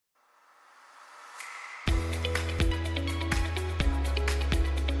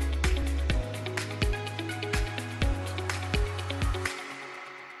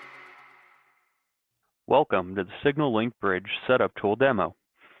Welcome to the SignaLink Bridge Setup Tool demo.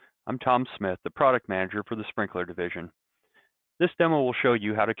 I'm Tom Smith, the Product Manager for the Sprinkler Division. This demo will show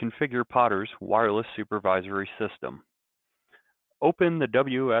you how to configure Potter's wireless supervisory system. Open the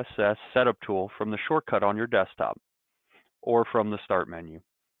WSS Setup tool from the shortcut on your desktop or from the Start menu.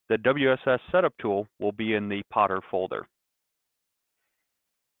 The WSS Setup tool will be in the Potter folder.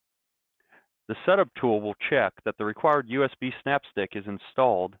 The Setup tool will check that the required USB snap stick is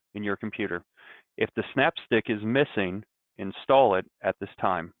installed in your computer. If the snap stick is missing, install it at this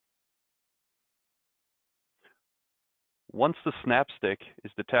time. Once the snap stick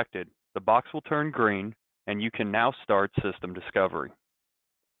is detected, the box will turn green and you can now start system discovery.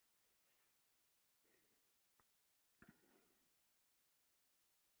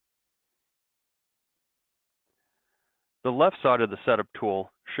 The left side of the Setup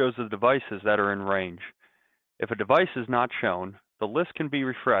tool shows the devices that are in range. If a device is not shown, the list can be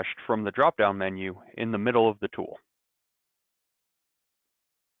refreshed from the drop-down menu in the middle of the tool.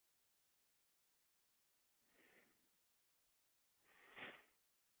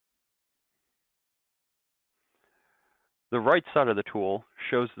 The right side of the tool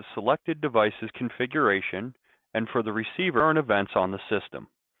shows the selected device's configuration and for the receiver current events on the system.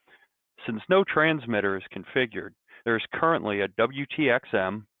 Since no transmitter is configured, there is currently a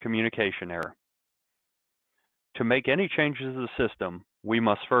WTXM communication error. To make any changes to the system, we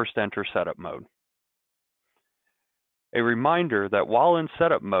must first enter setup mode. A reminder that while in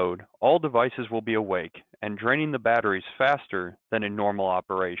setup mode, all devices will be awake and draining the batteries faster than in normal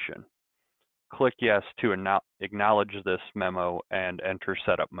operation. Click Yes to acknowledge this memo and enter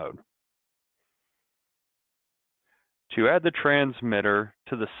setup mode. To add the transmitter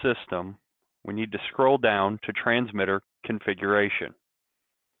to the system, we need to scroll down to transmitter configuration.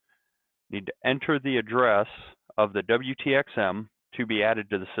 Need to enter the address of the WTXM to be added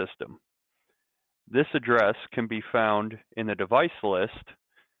to the system. This address can be found in the device list,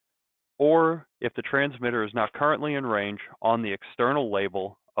 or if the transmitter is not currently in range, on the external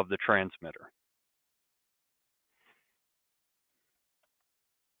label of the transmitter.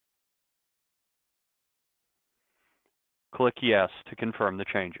 Click Yes to confirm the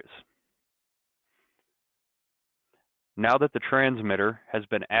changes. Now that the transmitter has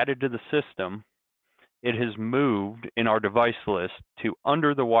been added to the system, it has moved in our device list to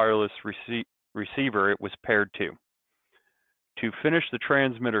under the wireless receiver it was paired to. To finish the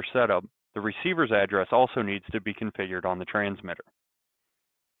transmitter setup, the receiver's address also needs to be configured on the transmitter.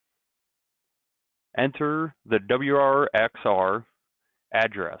 Enter the WRXR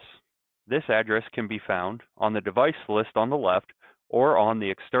address. This address can be found on the device list on the left or on the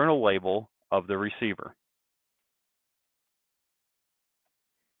external label of the receiver.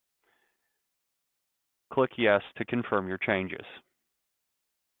 Click Yes to confirm your changes.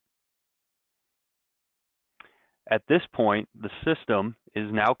 At this point, the system is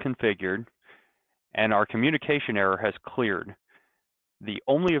now configured and our communication error has cleared. The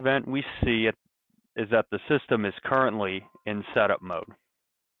only event we see is that the system is currently in setup mode.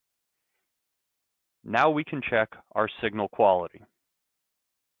 Now we can check our signal quality.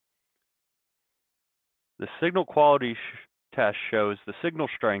 The signal quality test shows the signal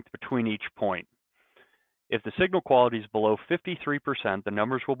strength between each point. If the signal quality is below 53%, the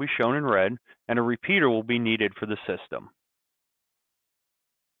numbers will be shown in red and a repeater will be needed for the system.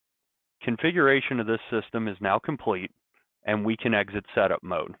 Configuration of this system is now complete and we can exit setup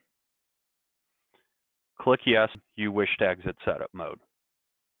mode. Click Yes if you wish to exit setup mode.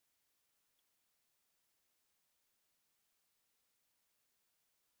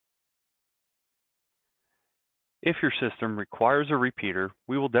 If your system requires a repeater,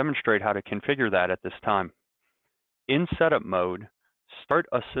 we will demonstrate how to configure that at this time. In setup mode, start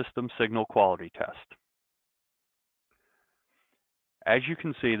a system signal quality test. As you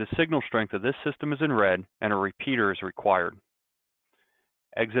can see, the signal strength of this system is in red and a repeater is required.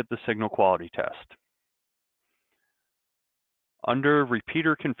 Exit the signal quality test. Under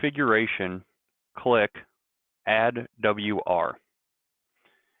Repeater Configuration, click Add WR.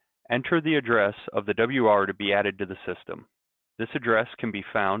 Enter the address of the WR to be added to the system. This address can be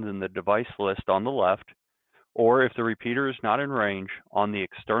found in the device list on the left, or if the repeater is not in range, on the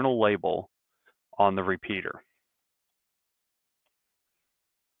external label on the repeater.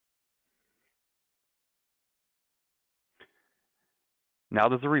 Now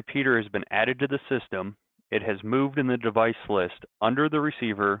that the repeater has been added to the system, it has moved in the device list under the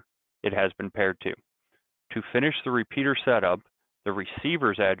receiver it has been paired to. To finish the repeater setup, the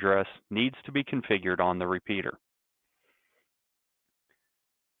receiver's address needs to be configured on the repeater.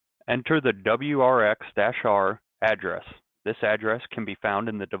 Enter the WRX-R address. This address can be found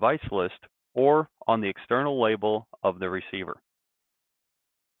in the device list or on the external label of the receiver.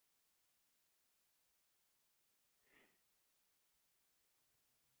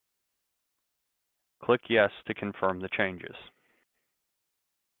 Click Yes to confirm the changes.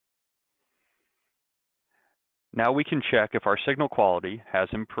 Now we can check if our signal quality has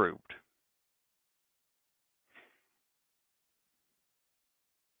improved.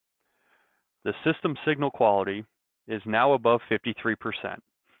 The system signal quality is now above 53%.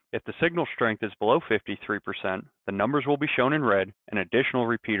 If the signal strength is below 53%, the numbers will be shown in red and additional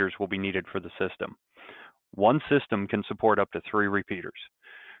repeaters will be needed for the system. One system can support up to 3 repeaters.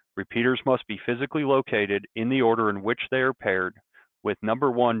 Repeaters must be physically located in the order in which they are paired, with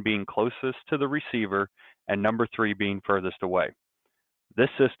number 1 being closest to the receiver and number 3 being furthest away. This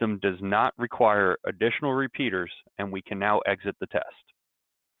system does not require additional repeaters, and we can now exit the test.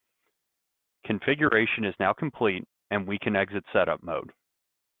 Configuration is now complete, and we can exit setup mode.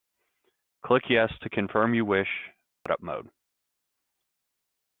 Click Yes to confirm you wish setup mode.